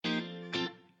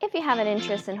if you have an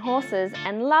interest in horses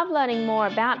and love learning more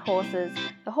about horses,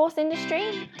 the horse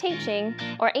industry, teaching,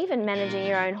 or even managing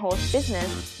your own horse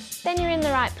business, then you're in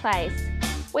the right place.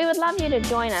 We would love you to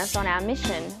join us on our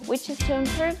mission, which is to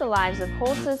improve the lives of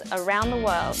horses around the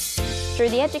world through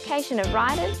the education of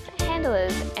riders,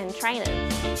 handlers, and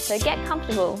trainers. So get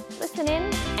comfortable, listen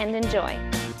in, and enjoy.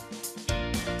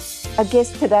 Our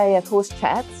guest today at Horse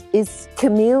Chats is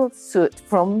Camille Saute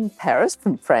from Paris,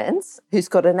 from France, who's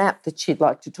got an app that she'd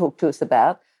like to talk to us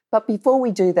about. But before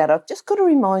we do that, I've just got to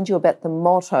remind you about the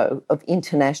motto of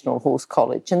International Horse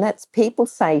College, and that's people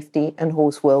safety and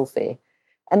horse welfare.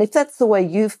 And if that's the way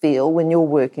you feel when you're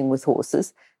working with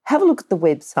horses, have a look at the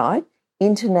website,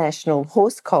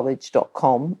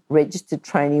 internationalhorsecollege.com, registered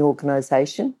training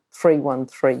organisation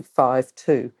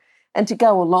 31352. And to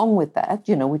go along with that,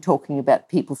 we're talking about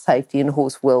people safety and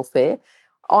horse welfare.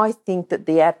 I think that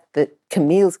the app that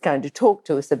Camille's going to talk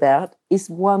to us about is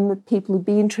one that people would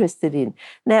be interested in.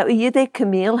 Now, are you there,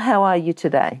 Camille? How are you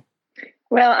today?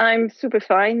 Well, I'm super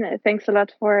fine. Thanks a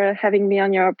lot for having me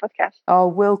on your podcast. Oh,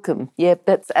 welcome. Yeah,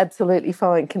 that's absolutely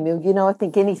fine, Camille. I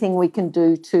think anything we can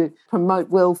do to promote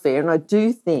welfare, and I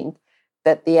do think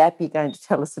that the app you're going to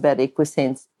tell us about,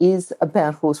 Equisense, is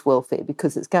about horse welfare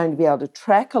because it's going to be able to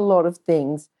track a lot of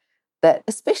things that,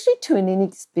 especially to an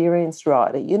inexperienced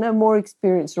rider, more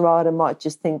experienced rider might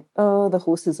just think, oh, the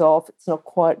horse is off, it's not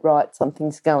quite right,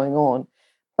 something's going on.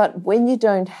 But when you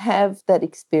don't have that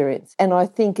experience, and I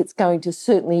think it's going to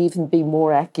certainly even be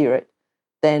more accurate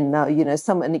than,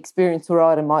 an experienced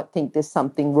rider might think there's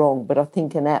something wrong. But I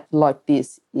think an app like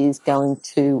this is going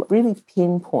to really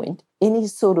pinpoint any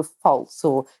sort of faults.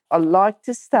 Or I like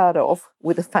to start off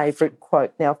with a favourite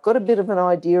quote. Now, I've got a bit of an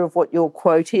idea of what your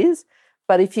quote is,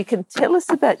 but if you can tell us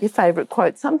about your favourite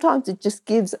quote, sometimes it just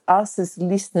gives us as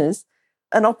listeners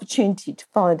an opportunity to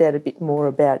find out a bit more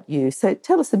about you. So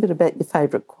tell us a bit about your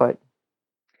favourite quote.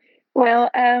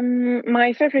 Well,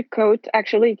 my favorite quote,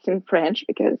 actually, it's in French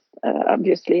because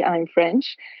obviously I'm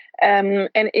French. And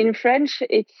in French,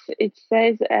 it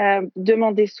says,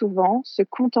 demandez souvent, se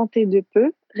contenter de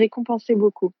peu, récompenser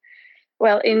beaucoup.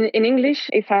 Well, in English,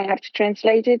 if I have to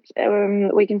translate it,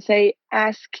 we can say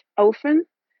ask often,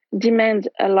 demand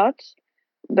a lot,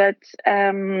 but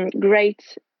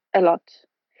great a lot.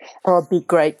 Or be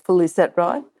grateful, is that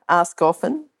right? Ask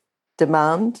often,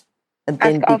 demand, and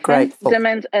then ask be often, grateful.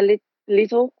 Demand a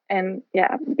little, and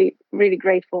be really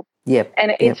grateful. Yep.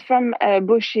 And it's from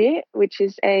Boucher, who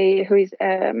is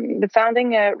the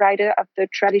founding writer of the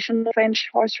traditional French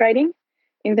horse riding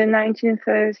in the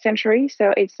 19th century.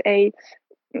 So it's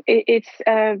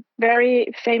a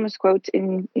very famous quote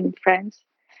in France,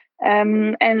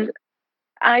 and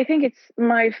I think it's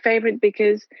my favorite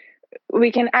because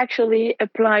we can actually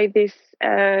apply this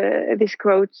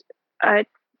quote at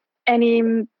any,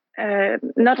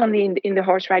 not only in the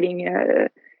horse riding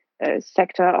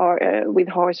sector or with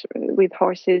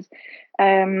horses,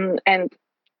 and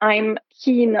I'm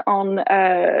keen on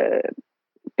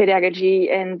pedagogy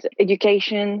and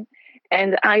education,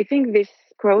 and I think this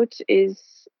quote is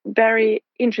very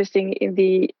interesting in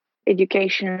the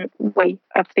education way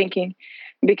of thinking.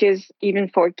 Because even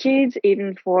for kids,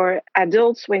 even for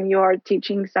adults, when you are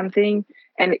teaching something,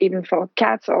 and even for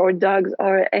cats or dogs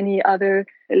or any other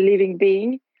living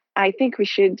being, I think we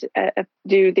should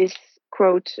do this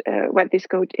quote. What this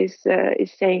quote is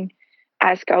saying: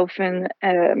 ask often,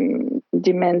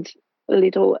 demand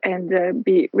little, and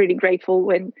be really grateful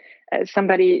when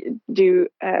somebody do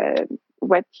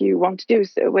what you want to do,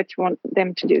 so what you want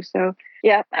them to do. So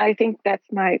yeah, I think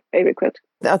that's my favorite quote.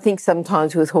 I think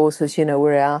sometimes with horses,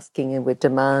 we're asking and we're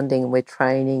demanding and we're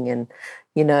training and,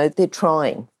 they're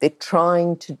trying. They're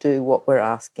trying to do what we're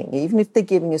asking. Even if they're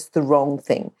giving us the wrong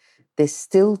thing, they're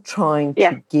still trying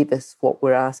to give us what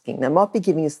we're asking. They might be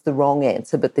giving us the wrong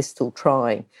answer, but they're still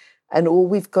trying. And all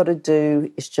we've got to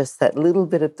do is just that little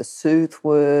bit of the soothe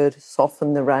word,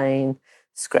 soften the rein,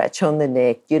 scratch on the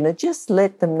neck, just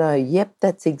let them know, yep,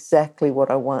 that's exactly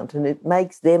what I want. And it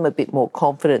makes them a bit more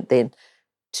confident then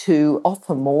to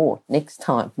offer more next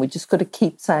time. We just got to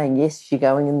keep saying, yes, you're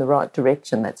going in the right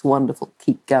direction. That's wonderful.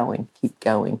 Keep going.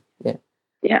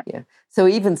 Yeah. So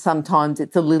even sometimes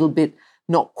it's a little bit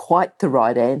not quite the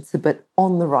right answer, but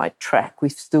on the right track.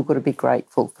 We've still got to be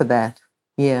grateful for that.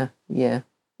 Yeah.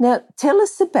 Now, tell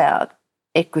us about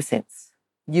Equisense.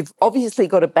 You've obviously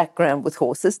got a background with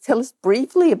horses. Tell us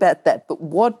briefly about that, but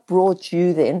what brought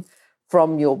you then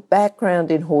from your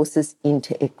background in horses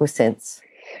into Equisense?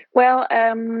 Well,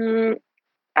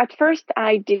 at first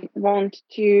I didn't want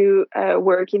to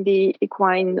work in the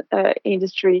equine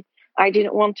industry. I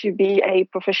didn't want to be a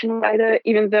professional rider,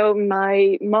 even though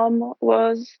my mom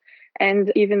was,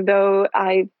 and even though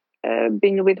I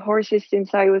been with horses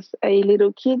since I was a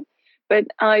little kid, but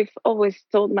I've always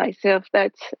told myself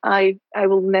that I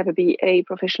will never be a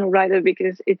professional rider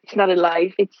because it's not a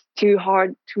life. It's too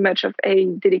hard, too much of a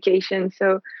dedication.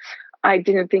 So I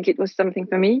didn't think it was something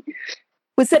for me.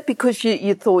 Was that because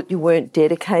you thought you weren't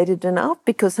dedicated enough?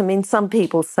 Because, I mean, some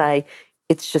people say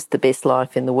it's just the best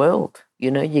life in the world. You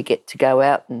know, you get to go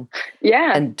out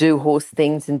and do horse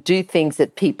things and do things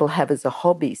that people have as a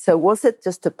hobby. So was it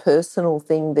just a personal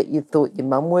thing that you thought your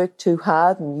mum worked too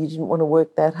hard and you didn't want to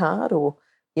work that hard? Or,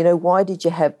 you know, why did you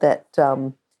have that,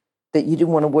 that you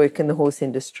didn't want to work in the horse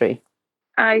industry?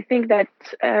 I think that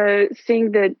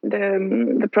seeing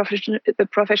the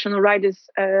professional riders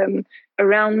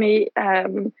around me,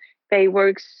 they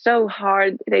work so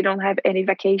hard. They don't have any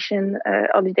vacation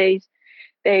holidays.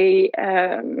 They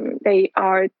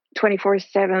are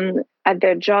 24/7 at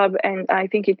their job, and I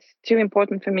think it's too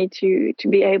important for me to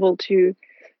be able to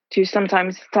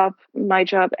sometimes stop my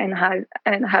job and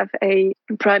have a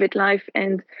private life.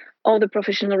 And all the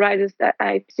professional riders that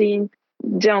I've seen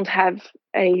don't have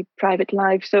a private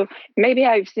life. So maybe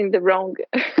I've seen the wrong.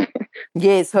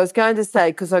 Yes, I was going to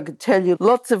say, because I could tell you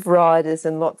lots of riders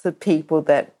and lots of people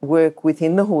that work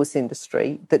within the horse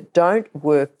industry that don't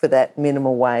work for that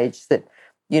minimum wage that,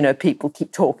 you know, people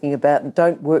keep talking about and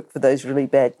don't work for those really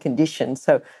bad conditions.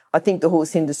 So I think the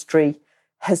horse industry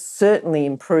has certainly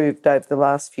improved over the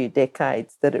last few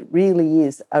decades, that it really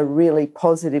is a really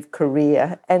positive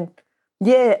career and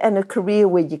a career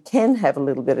where you can have a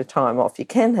little bit of time off, you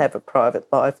can have a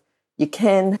private life, you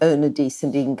can earn a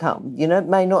decent income. You know, it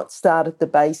may not start at the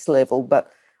base level,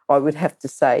 but I would have to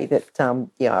say that,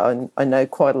 I know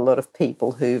quite a lot of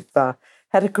people who've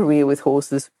had a career with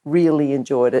horses, really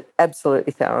enjoyed it,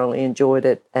 absolutely thoroughly enjoyed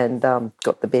it, and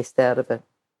got the best out of it.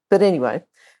 But anyway,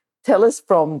 tell us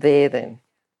from there then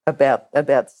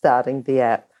about starting the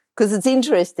app. Because it's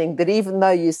interesting that even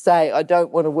though you say, I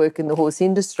don't want to work in the horse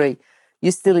industry,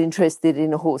 you're still interested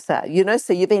in a horse app, you know,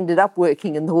 so you've ended up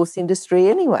working in the horse industry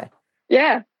anyway.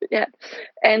 Yeah.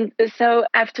 And so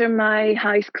after my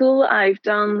high school, I've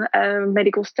done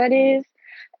medical studies,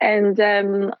 and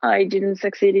I didn't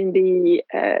succeed in the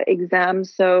exam.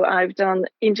 So I've done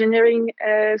engineering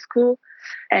school,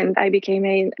 and I became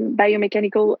a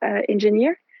biomechanical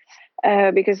engineer.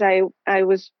 Because I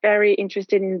was very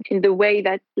interested in the way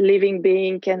that living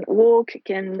being can walk,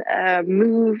 can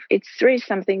move. It's really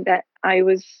something that I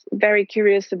was very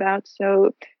curious about.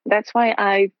 So that's why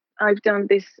I've done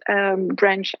this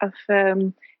branch of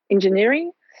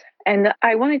engineering. And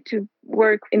I wanted to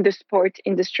work in the sport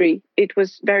industry. It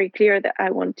was very clear that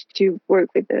I wanted to work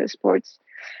with the sports.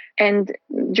 And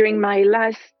during my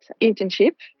last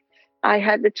internship, I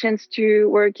had the chance to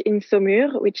work in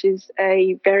Saumur, which is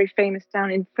a very famous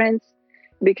town in France,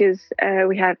 because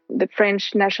we have the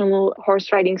French National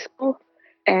Horse Riding School.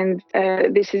 And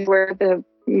this is where the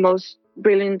most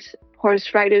brilliant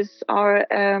horse riders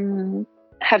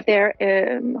have their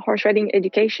horse riding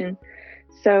education.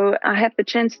 So I had the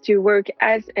chance to work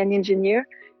as an engineer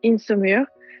in Saumur.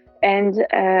 And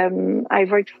I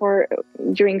worked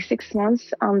during 6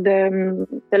 months on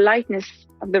the lightness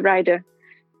of the rider.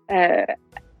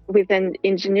 With an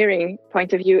engineering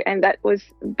point of view, and that was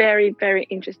very, very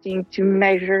interesting to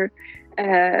measure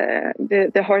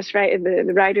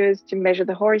the riders, to measure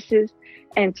the horses,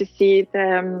 and to see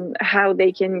how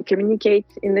they can communicate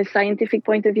in the scientific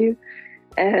point of view.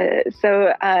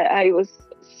 So I was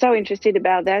so interested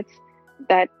about that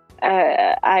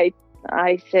I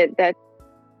said that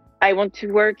I want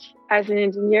to work as an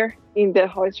engineer in the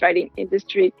horse riding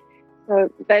industry. So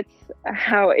that's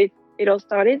how it all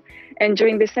started. And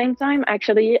during the same time,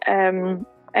 actually,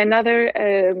 another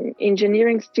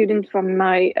engineering student from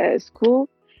my school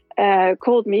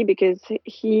called me because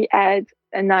he had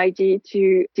an idea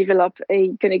to develop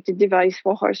a connected device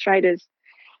for horse riders.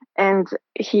 And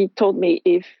he told me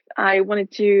if I wanted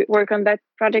to work on that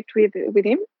project with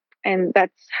him. And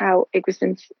that's how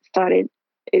Equisense started.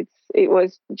 It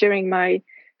was during my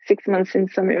 6 months in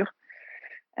Saumur.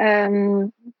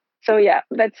 So yeah,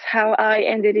 that's how I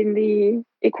ended in the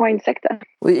equine sector.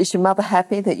 Well, is your mother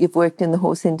happy that you've worked in the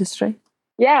horse industry?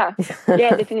 Yeah,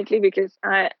 definitely, because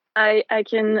I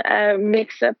can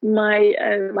mix up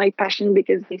my passion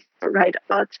because I ride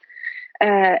a lot,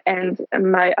 and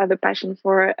my other passion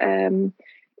for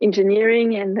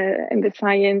engineering and the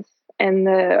science, and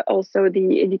also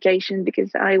the education,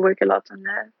 because I work a lot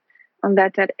on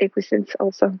that at Equisense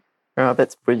also. Oh,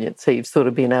 that's brilliant. So you've sort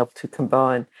of been able to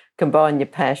combine your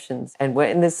passions and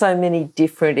there's so many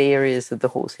different areas of the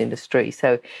horse industry.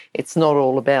 So it's not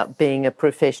all about being a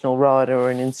professional rider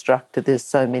or an instructor. There's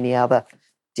so many other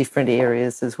different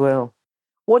areas as well.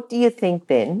 What do you think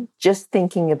then, just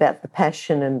thinking about the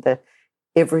passion and the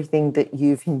everything that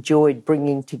you've enjoyed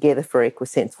bringing together for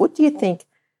Equisense, what do you think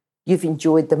you've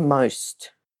enjoyed the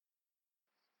most?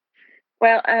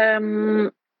 Well,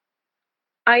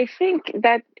 I think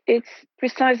that it's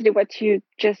precisely what you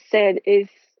just said is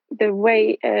the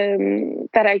way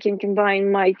that I can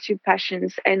combine my two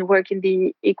passions and work in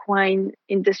the equine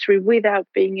industry without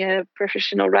being a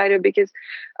professional rider, because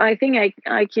I think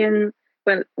I can,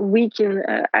 well, we can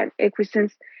at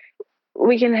Equisense,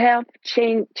 we can help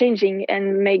changing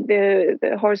and make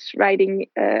the horse riding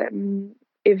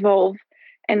evolve.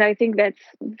 And I think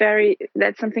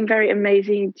that's something very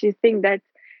amazing to think that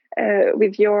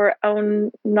with your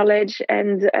own knowledge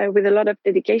and with a lot of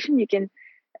dedication, you can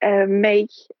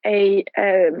make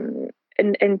an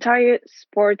entire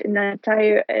sport, an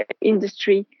entire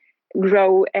industry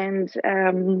grow and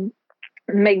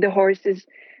make the horses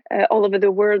all over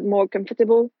the world more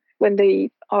comfortable when they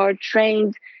are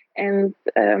trained, and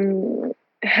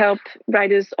help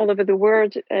riders all over the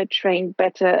world train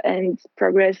better and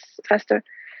progress faster.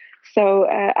 So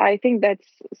I think that's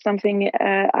something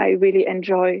I really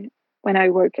enjoy when I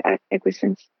work at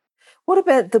Equisense. What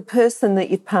about the person that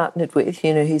you've partnered with,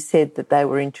 who said that they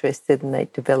were interested and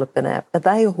they'd develop an app? Are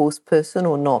they a horse person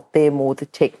or not? They're more the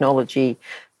technology,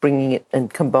 bringing it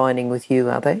and combining with you,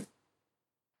 are they?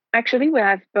 Actually, we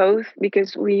have both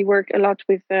because we work a lot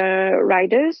with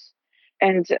riders.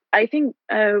 And I think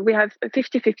we have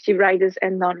 50-50 riders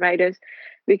and non-riders,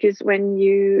 because when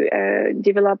you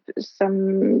develop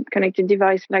some connected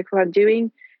device like we're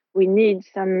doing, we need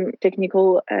some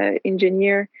technical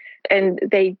engineer, and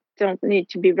they don't need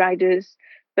to be riders.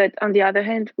 But on the other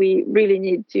hand, we really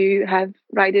need to have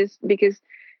riders because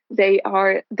they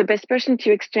are the best person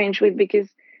to exchange with, because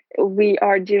we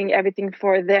are doing everything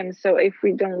for them. So if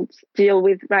we don't deal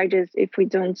with riders, if we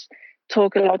don't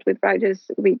talk a lot with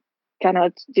riders, we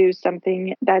cannot do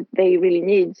something that they really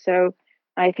need. So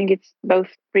I think it's both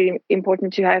pretty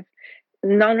important to have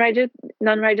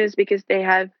non-riders because they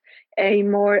have a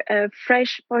more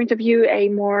fresh point of view, a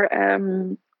more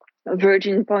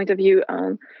virgin point of view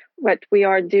on what we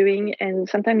are doing, and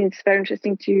sometimes it's very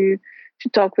interesting to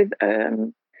talk with.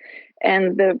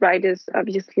 And the riders,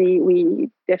 obviously,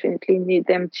 we definitely need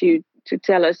them to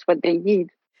tell us what they need.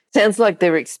 Sounds like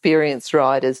they're experienced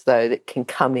riders, though, that can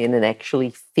come in and actually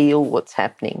feel what's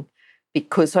happening.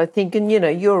 Because I think, and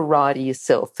you're a rider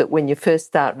yourself, that when you first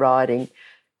start riding,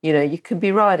 you can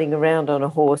be riding around on a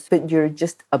horse, but you're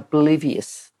just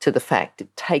oblivious to the fact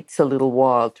it takes a little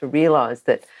while to realise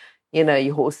that,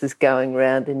 your horse is going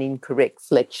around an incorrect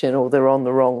flexion, or they're on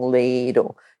the wrong lead,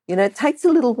 or, it takes a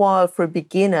little while for a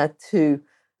beginner to,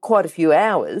 quite a few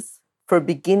hours, for a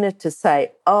beginner to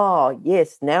say, oh,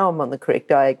 yes, now I'm on the correct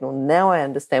diagonal. Now I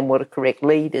understand what a correct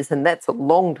lead is. And that's a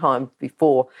long time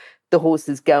before the horse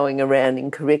is going around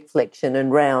in correct flexion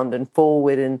and round and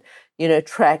forward and,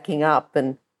 tracking up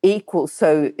and equal.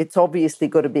 So it's obviously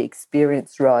got to be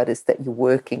experienced riders that you're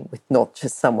working with, not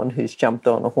just someone who's jumped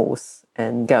on a horse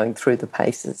and going through the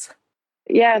paces.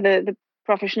 Yeah, the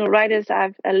professional riders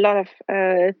have a lot of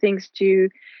things to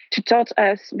taught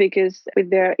us, because with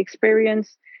their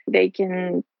experience, they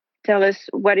can tell us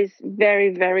what is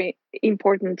very, very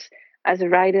important as a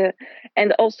rider.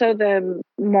 And also the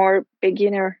more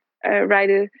beginner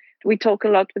rider, we talk a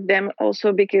lot with them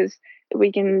also, because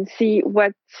we can see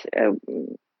what are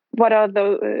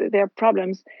their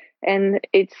problems. And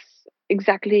it's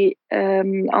exactly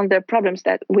on their problems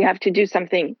that we have to do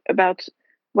something about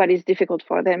what is difficult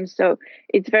for them. So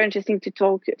it's very interesting to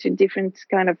talk to different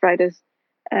kind of riders,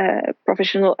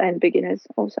 professional and beginners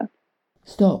also.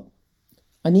 Stop.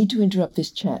 I need to interrupt this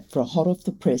chat for a hot off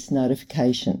the press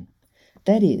notification.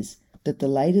 That is, that the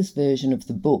latest version of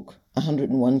the book,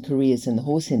 101 Careers in the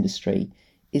Horse Industry,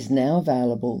 is now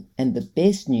available, and the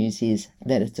best news is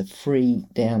that it's a free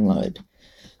download.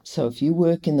 So if you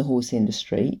work in the horse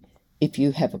industry, if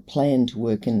you have a plan to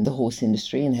work in the horse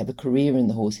industry and have a career in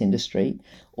the horse industry,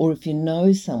 or if you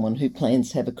know someone who plans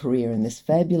to have a career in this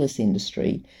fabulous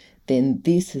industry, then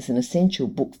this is an essential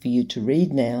book for you to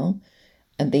read now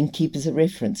and then keep as a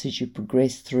reference as you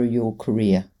progress through your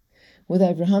career. With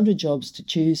over 100 jobs to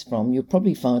choose from, you'll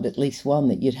probably find at least one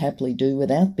that you'd happily do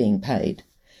without being paid.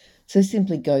 So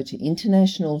simply go to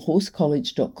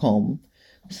internationalhorsecollege.com,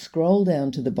 scroll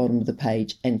down to the bottom of the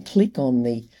page and click on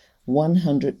the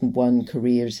 101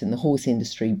 Careers in the Horse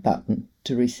Industry button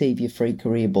to receive your free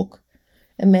career book.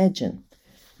 Imagine,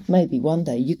 maybe one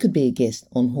day you could be a guest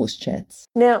on Horse Chats.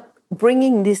 Now,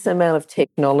 bringing this amount of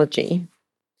technology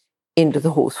into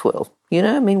the horse world,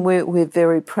 we're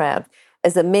very proud.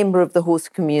 as a member of the horse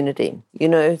community,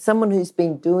 someone who's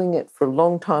been doing it for a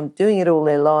long time, doing it all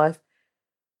their life,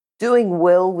 doing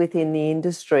well within the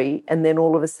industry, and then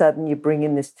all of a sudden you bring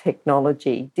in this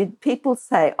technology. Did people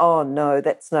say, oh, no,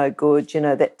 that's no good,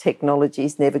 that technology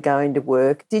is never going to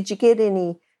work? Did you get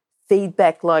any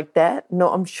feedback like that? No,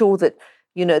 I'm sure that,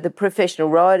 the professional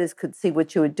riders could see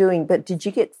what you were doing, but did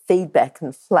you get feedback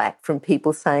and flack from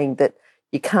people saying that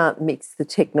you can't mix the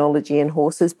technology and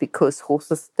horses because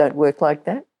horses don't work like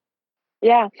that?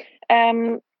 Yeah.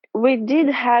 We did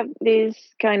have these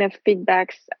kind of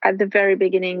feedbacks at the very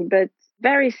beginning, but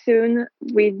very soon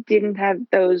we didn't have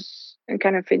those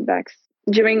kind of feedbacks.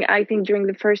 During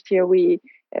the first year, we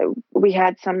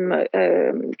had some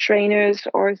trainers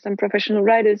or some professional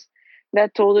riders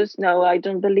that told us, no, I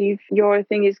don't believe your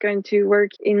thing is going to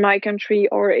work in my country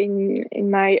or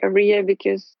in my area,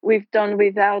 because we've done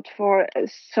without for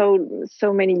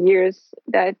so many years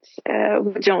that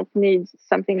we don't need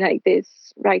something like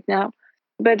this right now.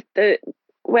 But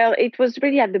it was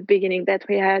really at the beginning that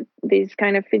we had these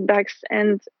kind of feedbacks,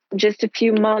 and just a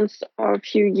few months or a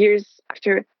few years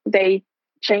after, they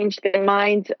changed their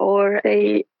mind, or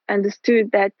they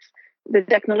understood that the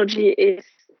technology is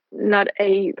not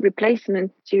a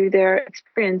replacement to their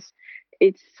experience.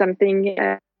 It's something,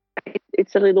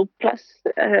 it's a little plus.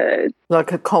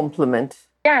 Like a compliment.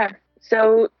 Yeah.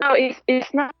 So, no,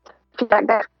 it's not like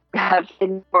that we have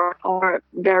anymore, or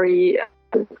very,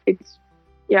 it's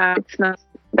not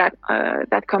that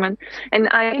common. And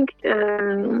I think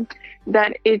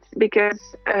that it's because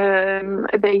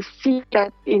they see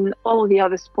that in all the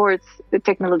other sports, the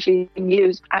technology is being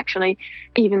used, actually,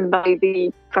 even by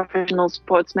the professional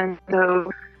sportsmen.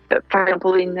 So, for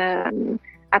example, in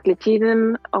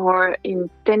athleticism, or in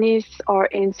tennis, or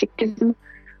in cyclism,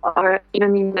 or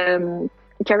even in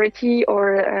karate,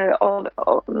 or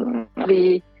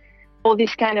all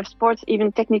these kind of sports,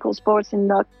 even technical sports, and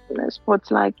not sports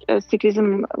like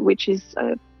cyclism, which is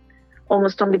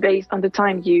almost only based on the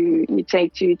time you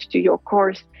take to do your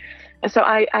course. So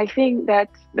I think that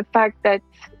the fact that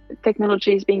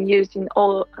technology is being used in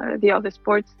all the other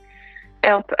sports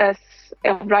help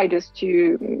riders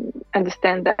to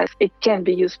understand that it can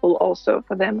be useful also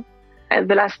for them. And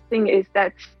the last thing is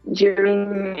that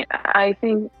during, I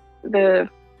think, the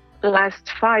last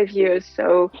 5 years,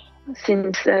 so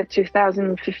since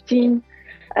 2015,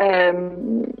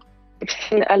 we've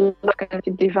seen a lot of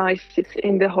connected devices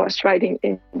in the horse riding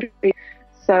industry.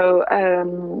 So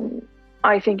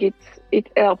I think it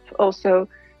helped also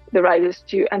the riders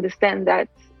to understand that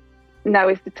now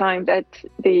is the time that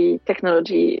the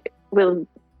technology will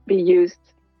be used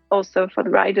also for the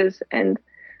riders, and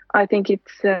I think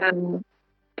it's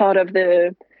part of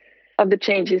the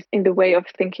changes in the way of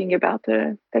thinking about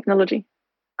the technology.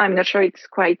 I'm not sure it's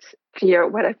quite clear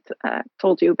what I've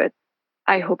told you, but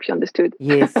I hope you understood.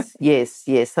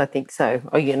 Yes, I think so.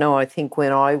 I think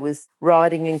when I was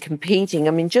riding and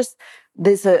competing, just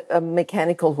there's a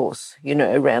mechanical horse,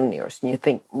 around near us, and you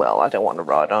think, well, I don't want to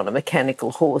ride on a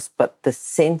mechanical horse, but the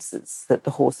senses that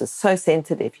the horse is so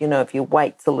sensitive, if your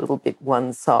weight's a little bit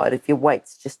one side, if your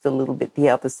weight's just a little bit the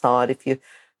other side, if you're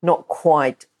not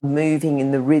quite moving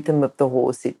in the rhythm of the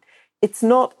horse, it's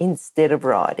not instead of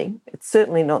riding, it's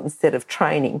certainly not instead of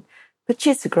training, but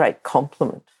just a great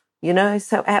compliment.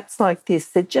 So apps like this,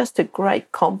 they're just a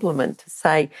great compliment to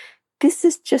say, this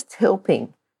is just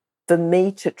helping for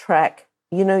me to track,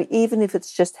 even if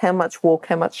it's just how much walk,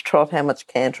 how much trot, how much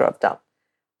canter I've done,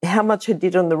 how much I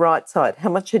did on the right side, how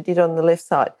much I did on the left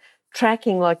side,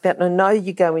 tracking like that. And I know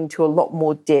you go into a lot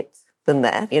more depth than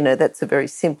that. That's a very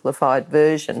simplified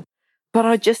version. But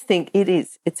I just think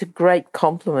it's a great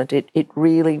compliment. It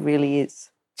really, really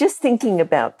is. Just thinking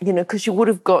about, because you would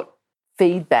have got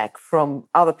feedback from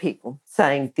other people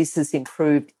saying this is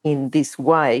improved in this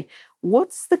way.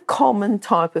 What's the common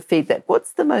type of feedback?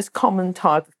 What's the most common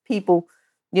type of people,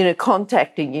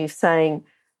 contacting you saying,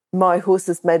 my horse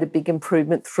has made a big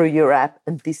improvement through your app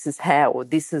and this is how, or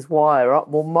this is why,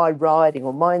 or my riding,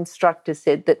 or my instructor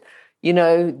said that,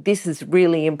 this has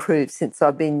really improved since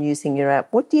I've been using your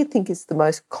app. What do you think is the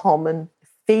most common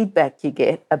feedback you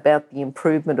get about the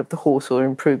improvement of the horse or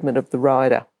improvement of the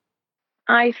rider?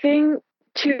 I think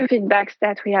two feedbacks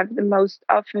that we have the most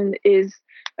often is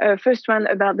first one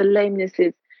about the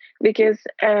lamenesses, because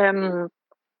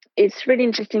it's really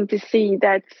interesting to see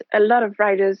that a lot of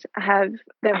riders have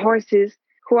their horses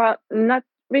who are not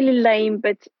really lame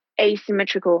but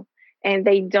asymmetrical, and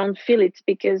they don't feel it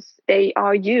because they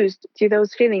are used to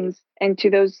those feelings and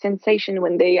to those sensations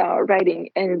when they are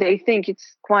riding, and they think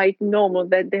it's quite normal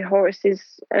that the horse is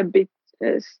a bit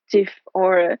stiff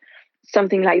or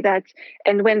something like that.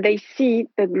 And when they see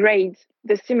the grades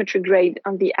the symmetry grade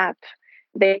on the app,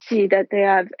 they see that they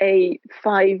have a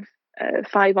 5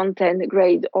 on 10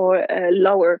 grade or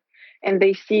lower, and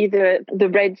they see the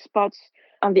red spots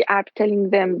on the app telling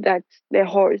them that their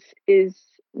horse is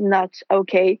not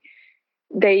okay,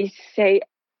 they say,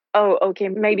 oh, okay,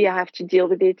 maybe I have to deal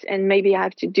with it, and maybe I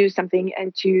have to do something,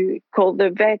 and to call the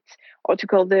vet or to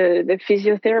call the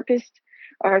physiotherapist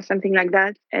or something like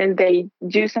that. And they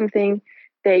do something.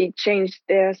 They change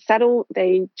their saddle,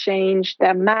 they change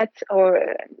their mat,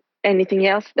 or anything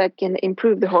else that can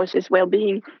improve the horse's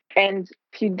well-being. And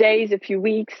a few days, a few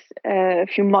weeks, a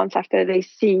few months after, they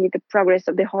see the progress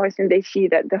of the horse, and they see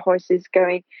that the horse is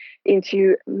going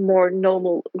into more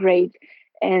normal grade.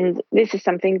 And this is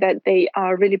something that they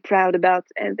are really proud about.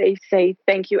 And they say,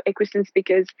 thank you, Equisense,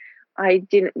 because I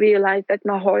didn't realize that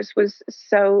my horse was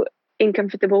so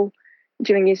uncomfortable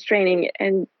during his training.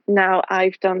 And now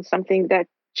I've done something that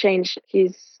changed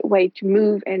his way to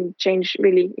move and changed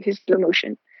really his slow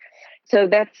motion. So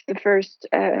that's the first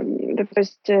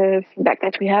feedback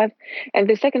that we have. And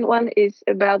the second one is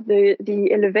about the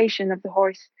elevation of the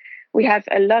horse. We have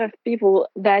a lot of people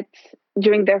that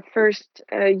during their first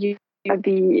use of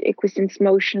the Equisense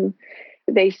motion,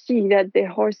 they see that the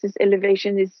horse's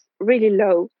elevation is really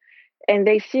low. And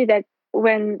they see that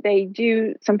when they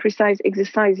do some precise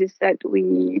exercises that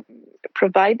we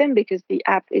provide them, because the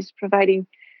app is providing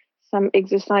some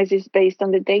exercises based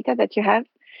on the data that you have,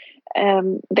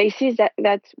 they see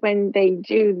that when they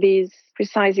do these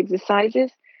precise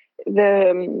exercises,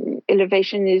 the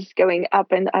elevation is going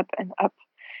up and up and up.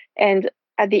 And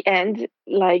at the end,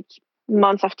 like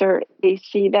months after, they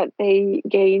see that they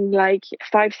gain like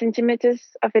 5 centimeters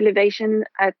of elevation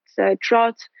at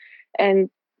trot, and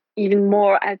even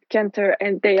more at canter.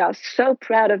 And they are so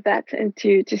proud of that, and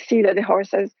to see that the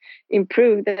horse has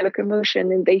improved their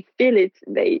locomotion, and they feel it.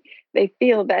 They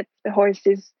feel that the horse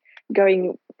is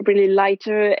going really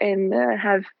lighter and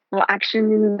have more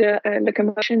action in the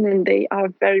locomotion, and they are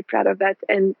very proud of that.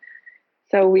 And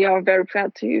so we are very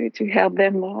proud to help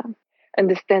them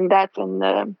understand that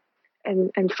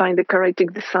and find the correct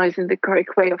exercise and the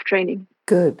correct way of training.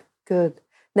 Good.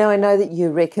 Now, I know that you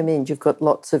recommend, you've got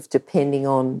lots of, depending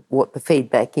on what the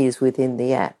feedback is within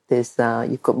the app, there's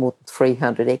you've got more than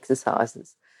 300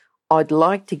 exercises. I'd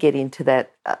like to get into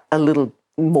that a little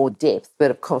more depth, but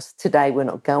of course today we're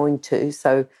not going to.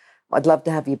 So I'd love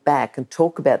to have you back and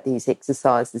talk about these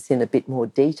exercises in a bit more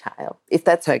detail, if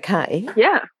that's okay.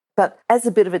 Yeah. But as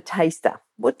a bit of a taster,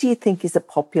 what do you think is a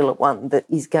popular one that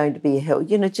is going to be held?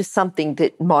 Just something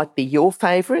that might be your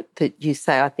favourite, that you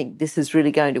say, I think this is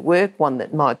really going to work, one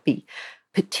that might be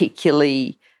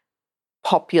particularly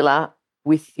popular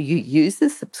with you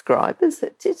users, subscribers.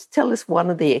 Just tell us one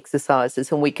of the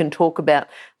exercises, and we can talk about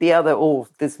the other.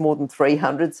 There's more than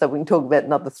 300, so we can talk about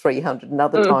another 300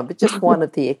 another time, but just one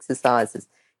of the exercises,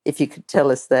 if you could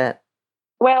tell us that.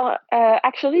 Well,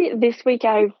 actually, this week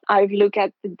I've looked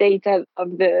at the data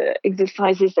of the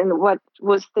exercises and what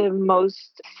was the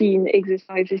most seen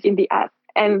exercises in the app.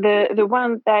 And the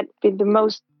one that been the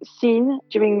most seen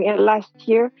during last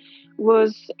year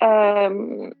was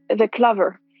the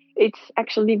clover. It's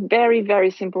actually very,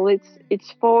 very simple.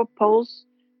 It's 4 poles,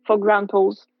 4 ground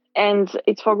poles, and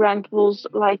it's 4 ground poles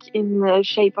like in the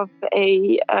shape of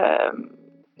a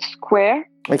square.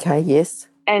 Okay, yes.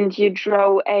 And you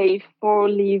draw a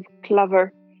 4-leaf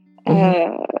clover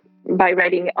by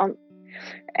writing on.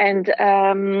 And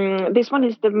this one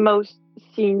is the most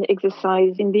seen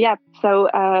exercise in the app. So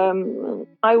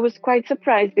I was quite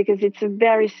surprised, because it's a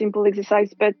very simple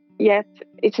exercise, but yet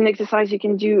it's an exercise you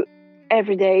can do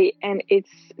every day. And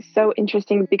it's so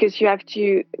interesting because you have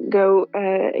to go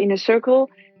in a circle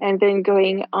and then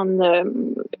going on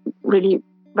the really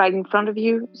right in front of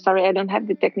you. Sorry, I don't have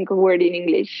the technical word in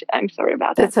English. I'm sorry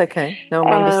about that. That's okay. No,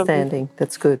 I'm understanding.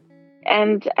 That's good.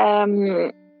 And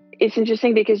it's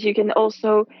interesting because you can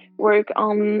also work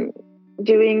on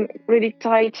doing really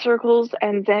tight circles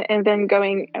and then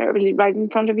going really right in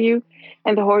front of you.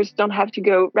 And the horse don't have to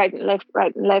go right and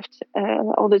left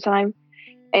all the time.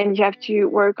 And you have to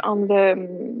work on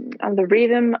the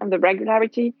rhythm, on the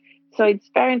regularity. So it's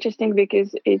very interesting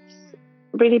because it's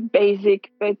really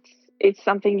basic, but it's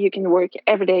something you can work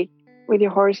every day with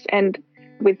your horse and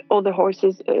with all the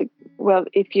horses.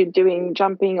 If you're doing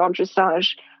jumping or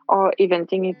dressage or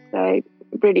eventing, it's a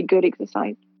really good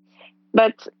exercise.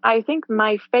 But I think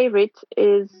my favorite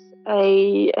is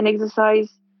an exercise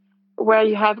where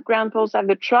you have ground poles at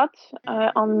the trot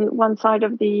on one side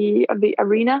of the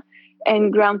arena,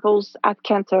 and ground poles at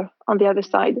canter on the other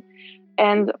side.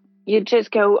 And you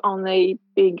just go on a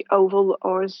big oval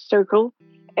or circle,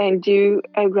 and do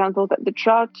a ground pulse at the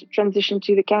trot, transition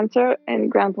to the canter, and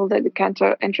ground pulse at the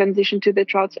canter, and transition to the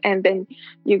trot, and then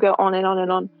you go on and on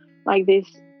and on like this.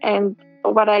 And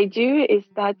what I do is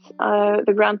that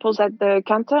the ground pulse at the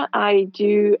canter, I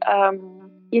do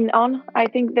in-on. I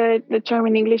think the term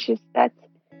in English is that,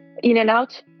 in and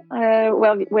out.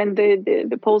 Well, when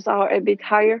the poles are a bit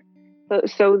higher,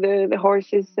 so the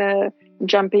horse is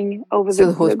jumping over So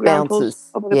the horse the ground bounces.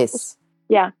 poles. Over the Yes. poles.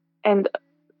 Yeah, and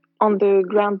on the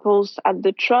ground poles at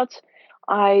the trot,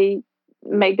 I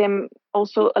make them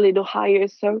also a little higher.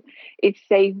 So it's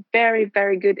a very,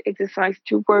 very good exercise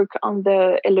to work on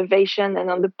the elevation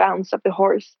and on the bounce of the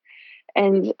horse.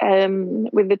 And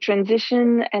with the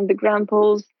transition and the ground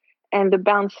poles and the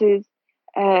bounces,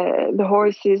 the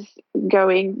horse is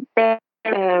going very,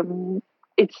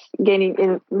 it's gaining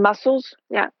in muscles.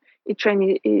 Yeah, it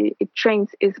trains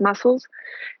his muscles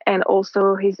and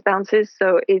also his bounces.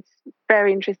 So it's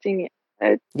very interesting.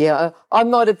 Yeah, I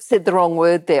might have said the wrong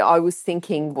word there. I was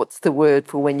thinking, what's the word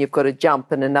for when you've got a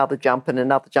jump and another jump and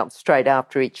another jump straight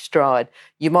after each stride?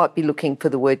 You might be looking for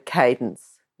the word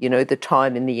cadence, the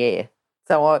time in the air.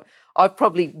 So I've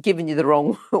probably given you the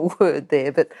wrong word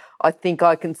there, but I think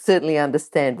I can certainly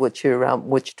understand what you're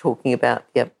talking about.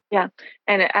 Yep. Yeah,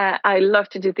 and I love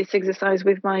to do this exercise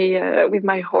with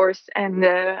my horse, and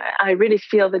I really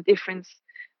feel the difference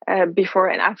before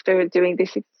and after doing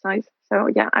this exercise. So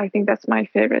yeah, I think that's my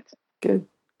favorite. Good.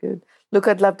 Look,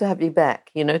 I'd love to have you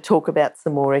back, talk about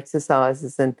some more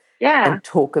exercises and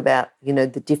talk about,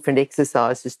 the different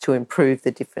exercises to improve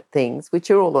the different things, which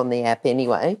are all on the app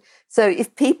anyway. So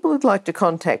if people would like to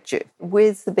contact you,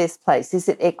 where's the best place? Is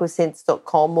it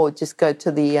equisense.com or just go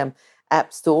to the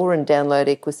App Store and download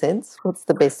Equisense? What's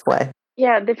the best way?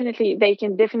 Yeah, definitely. They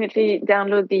can definitely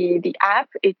download the app.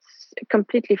 It's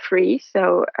completely free,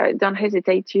 so don't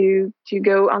hesitate to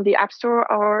go on the App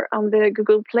Store or on the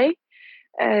Google Play.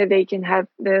 They can have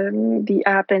the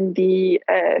app and the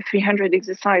 300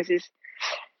 exercises,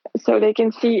 so they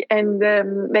can see and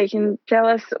they can tell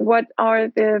us what are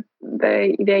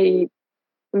they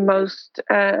most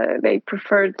they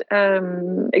preferred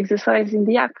exercise in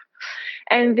the app.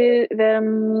 And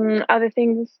the other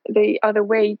things, the other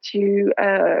way to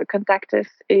contact us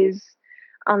is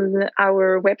on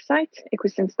our website,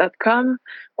 equisense.com,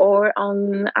 or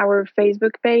on our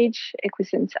Facebook page,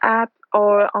 Equisense app,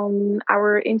 or on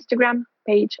our Instagram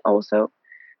page also.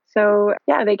 So,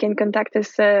 yeah, they can contact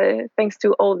us thanks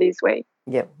to all these ways.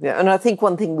 Yeah. And I think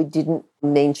one thing we didn't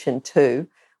mention too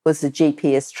was the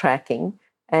GPS tracking.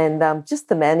 And just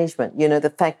the management,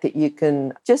 the fact that you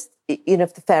can just,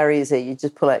 if the farrier's there, you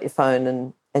just pull out your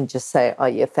phone and just say, oh,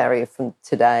 yeah, farrier from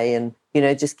today, and,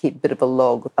 just keep a bit of a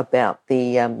log about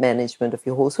the management of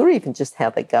your horse, or even just how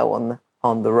they go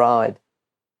on the ride.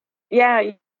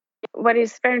 Yeah, what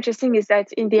is very interesting is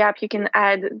that in the app you can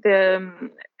add the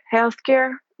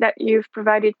healthcare that you've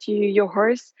provided to your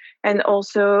horse, and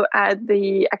also add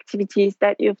the activities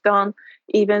that you've done,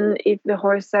 even if the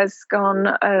horse has gone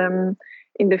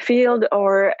in the field,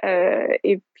 or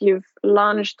if you've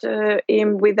launched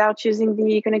him without using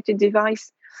the connected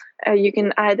device. You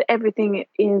can add everything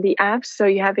in the app, so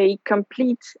you have a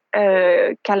complete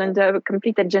calendar, a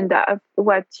complete agenda of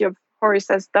what your horse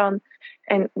has done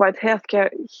and what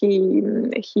healthcare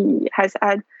he has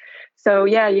had. So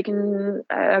yeah, you can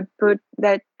put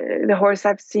that the horse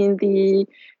have seen the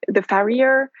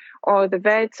farrier or the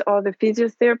vet or the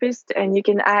physiotherapist, and you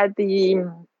can add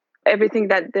everything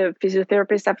that the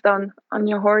physiotherapists have done on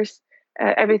your horse.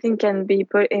 Everything can be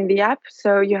put in the app,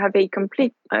 so you have a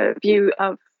complete view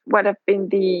of what have been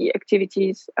the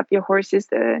activities of your horses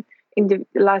in the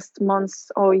last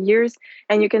months or years.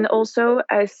 And you can also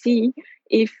see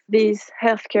if this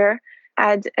healthcare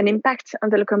had an impact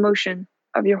on the locomotion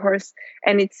of your horse.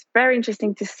 And it's very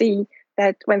interesting to see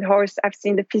that when the horse have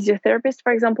seen the physiotherapist,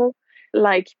 for example,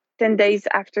 like 10 days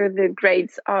after the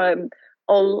grades are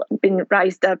all been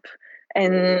raised up,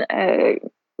 and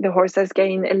the horse has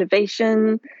gained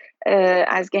elevation,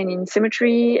 has gained in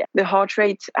symmetry, the heart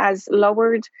rate has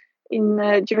lowered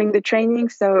during the training.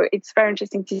 So it's very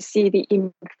interesting to see the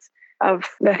impact of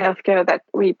the healthcare that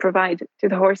we provide to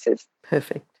the horses.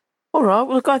 Perfect. All right.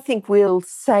 Well, look, I think we'll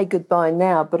say goodbye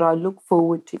now, but I look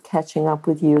forward to catching up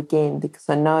with you again, because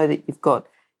I know that you've got,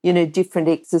 different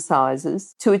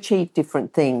exercises to achieve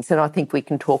different things. And I think we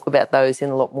can talk about those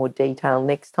in a lot more detail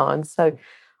next time. So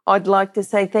I'd like to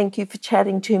say thank you for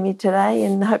chatting to me today,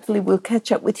 and hopefully we'll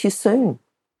catch up with you soon.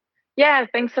 Yeah,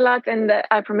 thanks a lot. And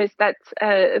I promise that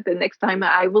the next time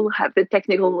I will have the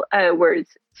technical words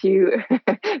to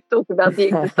talk about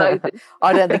the exercises.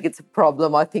 I don't think it's a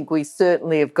problem. I think we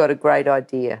certainly have got a great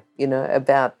idea,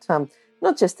 about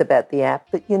not just about the app,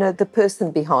 but, the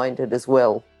person behind it as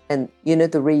well. And,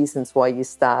 the reasons why you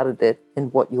started it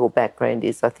and what your background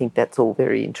is. I think that's all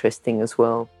very interesting as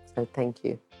well. So thank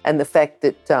you. And the fact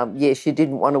that, yes, you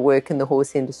didn't want to work in the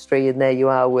horse industry and now you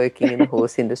are working in the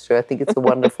horse industry. I think it's a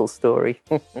wonderful story.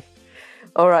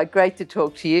 All right, great to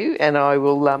talk to you, and I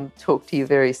will talk to you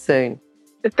very soon.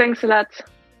 Thanks a lot.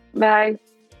 Bye.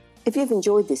 If you've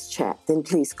enjoyed this chat, then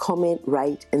please comment,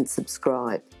 rate and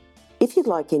subscribe. If you'd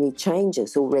like any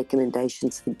changes or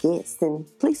recommendations for guests, then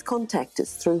please contact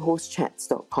us through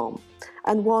horsechats.com.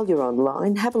 And while you're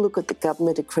online, have a look at the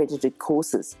government-accredited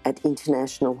courses at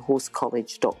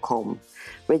internationalhorsecollege.com.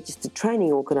 Registered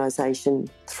Training Organisation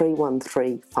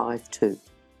 31352.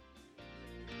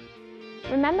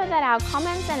 Remember that our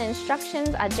comments and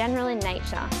instructions are general in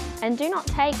nature and do not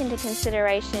take into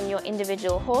consideration your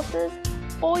individual horses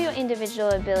or your individual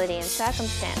ability and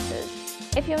circumstances.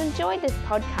 If you enjoyed this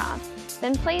podcast,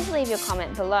 then please leave your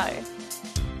comment below.